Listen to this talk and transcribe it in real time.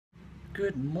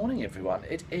Good morning, everyone.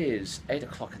 It is 8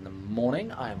 o'clock in the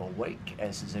morning. I am awake,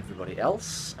 as is everybody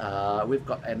else. We've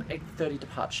got an 8:30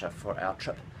 departure for our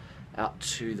trip out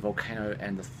to the volcano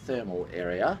and the thermal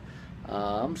area.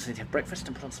 So need to have breakfast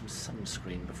and put on some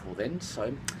sunscreen before then.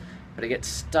 So better get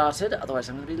started, otherwise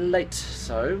I'm going to be late.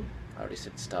 So I already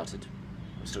said started.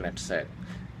 I'm still going to have to say it.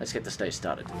 Let's get this day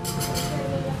started.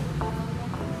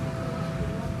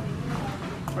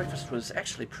 Breakfast was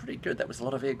actually pretty good. That was a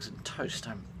lot of eggs and toast.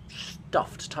 I'm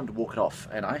stuffed. Time to walk it off.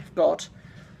 And I've got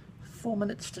 4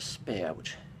 minutes to spare,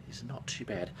 which is not too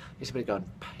bad. I guess I better go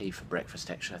and pay for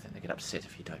breakfast, actually. I think they get upset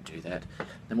if you don't do that.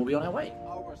 Then we'll be on our way.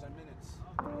 Hours and minutes.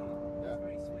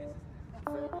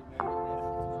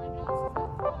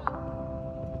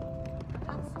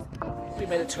 We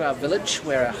made it to our village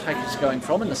where our hike is going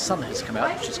from, and the sun has come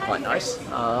out, which is quite nice.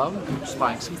 Just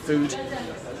buying some food,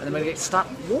 and then we're going to start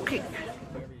walking.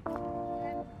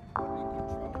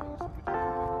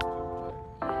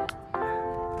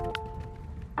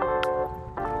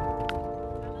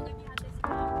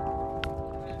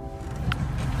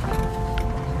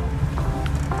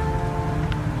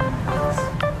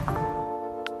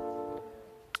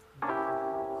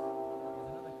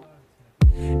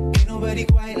 Nobody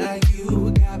quite like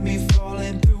you, got me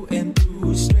falling through and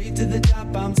through. Straight to the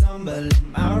top, I'm tumbling,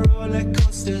 my roller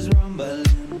coaster's rumbling.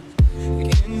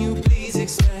 Can you please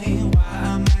explain why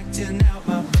I'm acting out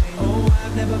my brain? Oh,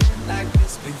 I've never been like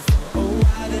this before. Oh,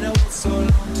 why did I wait so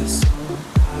long to soar?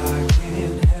 I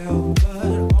can't help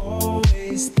but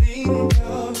always think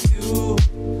of you,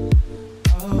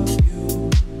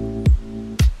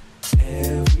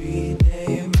 Every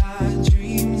day my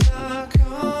dreams are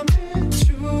coming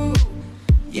true.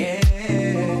 Yeah,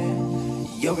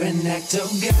 you're an act of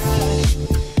God,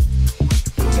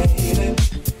 baby.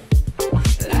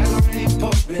 Like rain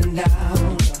pouring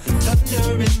down,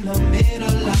 thunder in the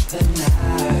middle of the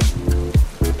night.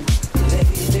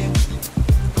 Lady,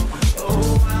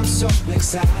 oh, I'm so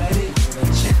excited. You're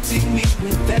enchanting me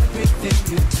with everything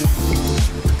you do,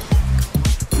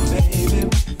 baby.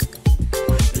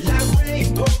 Like rain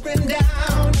pouring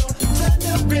down,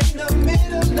 thunder in the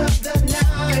middle of the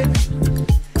night.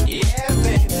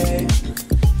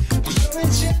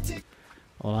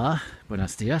 Hola,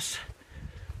 buenos días.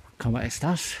 ¿Cómo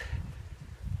estás?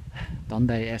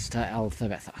 ¿Dónde está el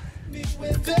cerveza?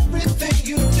 With everything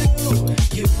you do.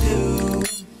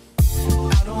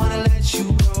 I don't wanna let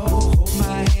you go. Hold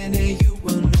my hand and you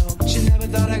will know. But you never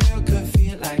thought a girl could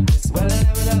feel like this. Well, I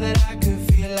never thought that I could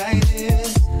feel like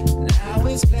this. Now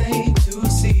it's plain to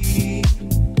see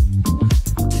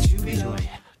that you belong. Enjoy.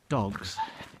 Dogs.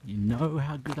 You know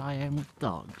how good I am with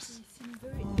dogs.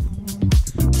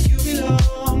 You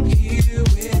belong here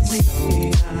with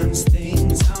me. Sometimes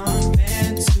things aren't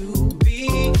meant to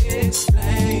be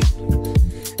explained.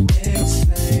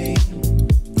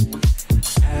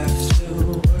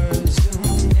 Afterwards,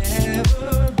 you'll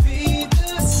never be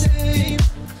the same.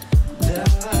 You're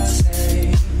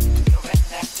an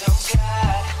act of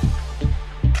God,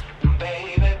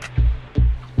 baby.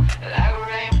 Like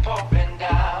rain pouring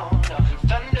down,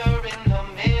 thunder in the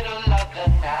middle of the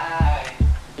night.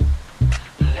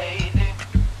 Lady,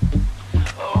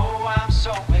 oh, I'm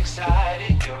so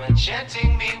excited. You're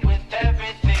enchanting me with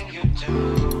everything you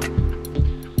do,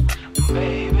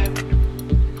 baby.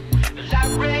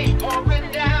 Like rain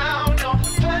pouring down,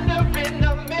 thunder in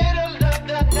the middle of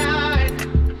the night.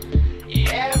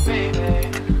 Yeah, baby,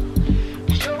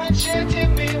 you're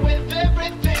enchanting me with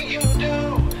everything you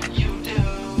do.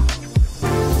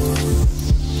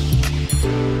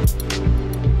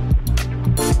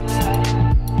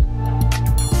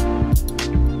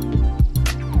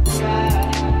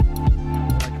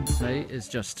 Is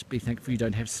just be thankful you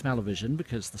don't have smell-o-vision,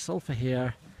 because the sulphur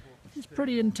here is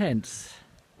pretty intense.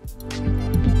 That's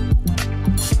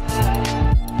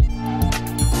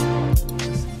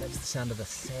the sound of the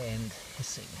sand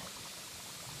hissing.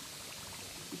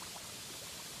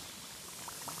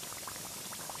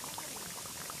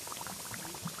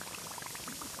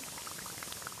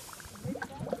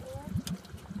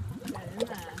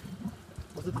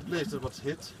 Was it the place that was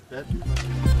hit badly?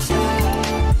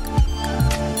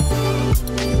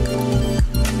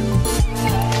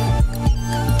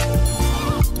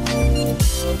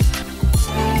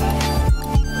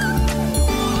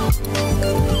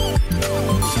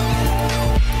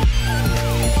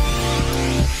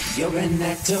 You're an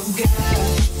act of God,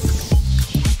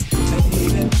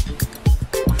 baby.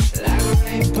 Like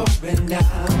rain pouring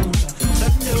down,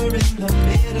 thunder in the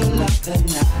middle of the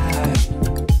night.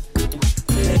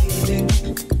 Lady,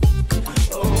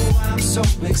 oh, I'm so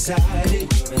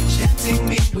excited. You're enchanting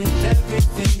me with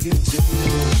everything you do,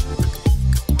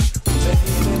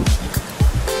 baby.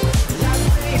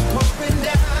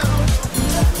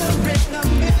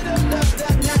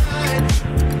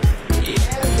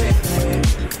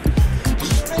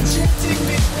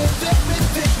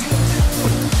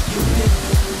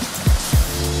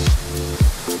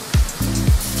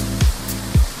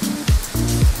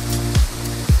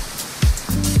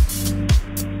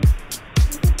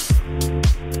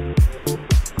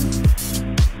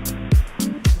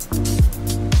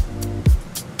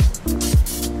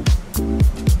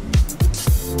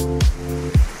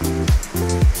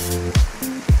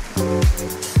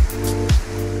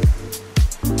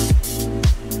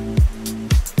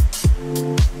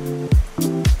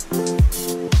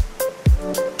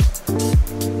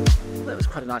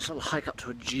 quite a nice little hike up to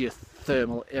a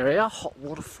geothermal area, hot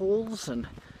waterfalls and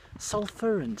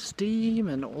sulphur and steam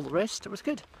and all the rest. It was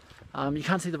good. You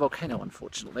can't see the volcano,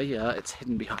 unfortunately. It's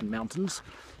hidden behind mountains,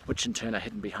 which in turn are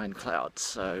hidden behind clouds.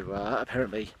 So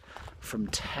apparently from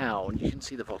town you can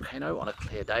see the volcano on a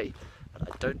clear day, but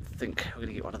I don't think we're going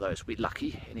to get one of those. We're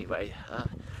lucky anyway.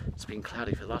 It's been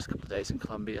cloudy for the last couple of days in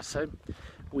Colombia, so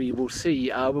we will see.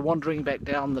 We're wandering back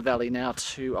down the valley now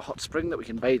to a hot spring that we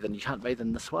can bathe in. You can't bathe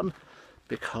in this one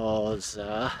because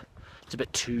it's a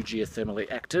bit too geothermally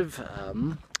active.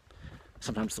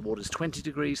 Sometimes the water's 20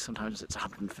 degrees, sometimes it's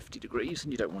 150 degrees,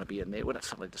 and you don't want to be in there when it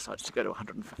suddenly decides to go to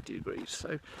 150 degrees.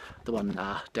 So the one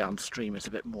downstream is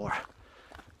a bit more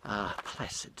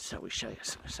placid, shall we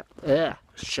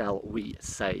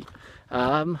say.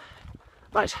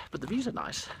 Right, but the views are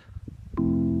nice.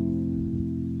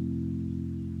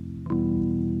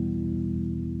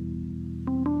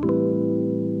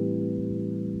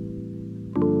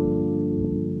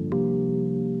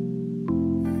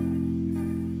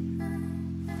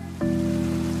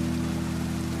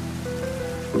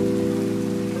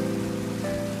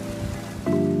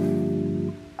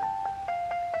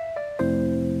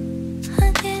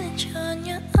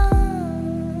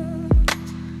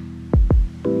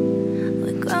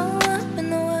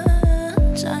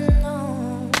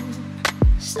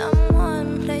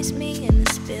 Me in the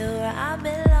spill where I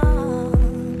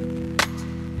belong.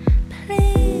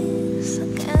 Please,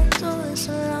 I can't do this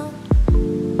alone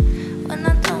when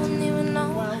I don't even know.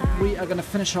 Well, we are going to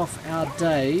finish off our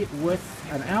day with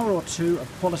an hour or two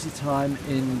of quality time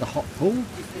in the hot pool,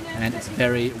 and it's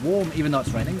very warm even though it's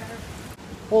raining.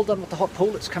 All done with the hot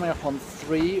pool. It's coming up on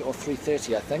 3 or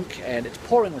 3:30 I think, and it's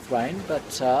pouring with rain, but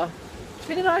it's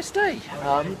been a nice day.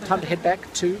 Time to head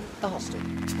back to the hostel.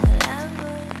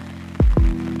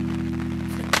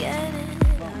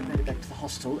 Back to the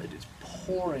hostel. It is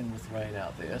pouring with rain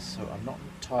out there, so I'm not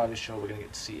entirely sure we're going to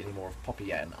get to see any more of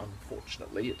Popayan,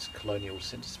 unfortunately. Its colonial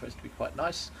centre is supposed to be quite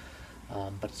nice,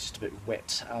 but it's just a bit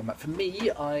wet. For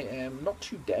me, I am not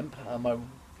too damp. My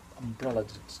umbrella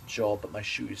did its job, but my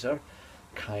shoes are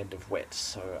kind of wet,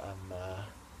 so I'm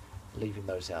leaving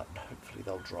those out, and hopefully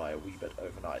they'll dry a wee bit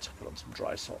overnight. I'll put on some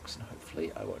dry socks and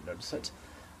hopefully I won't notice it.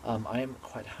 I am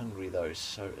quite hungry though,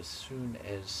 so as soon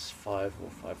as 5 or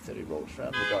 5:30 rolls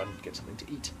around, we'll go and get something to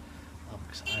eat,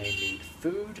 because I need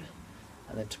food.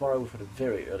 And then tomorrow we've got a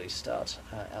very early start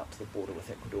out to the border with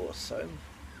Ecuador, so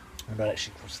we're not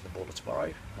actually crossing the border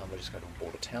tomorrow. We're just going to a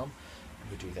border town,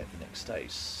 and we do that the next day.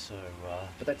 So,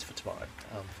 but that's for tomorrow.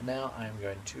 For now, I am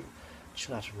going to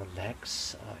chill out and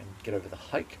relax and get over the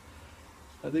hike,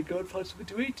 and then go and find something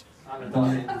to eat.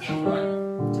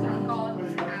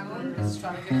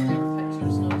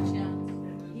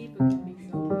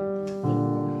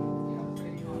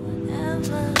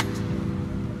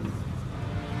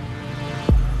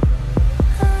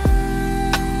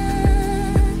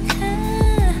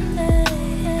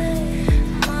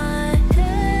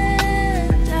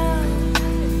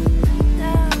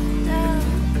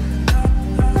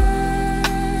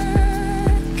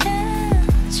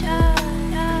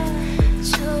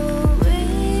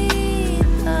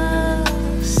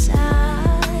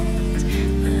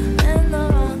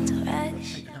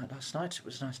 It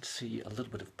was nice to see a little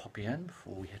bit of Popayan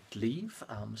before we had to leave,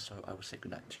 so I will say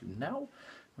goodnight to you now.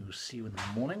 We will see you in the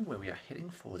morning where we are heading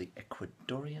for the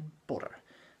Ecuadorian border.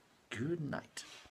 Good night.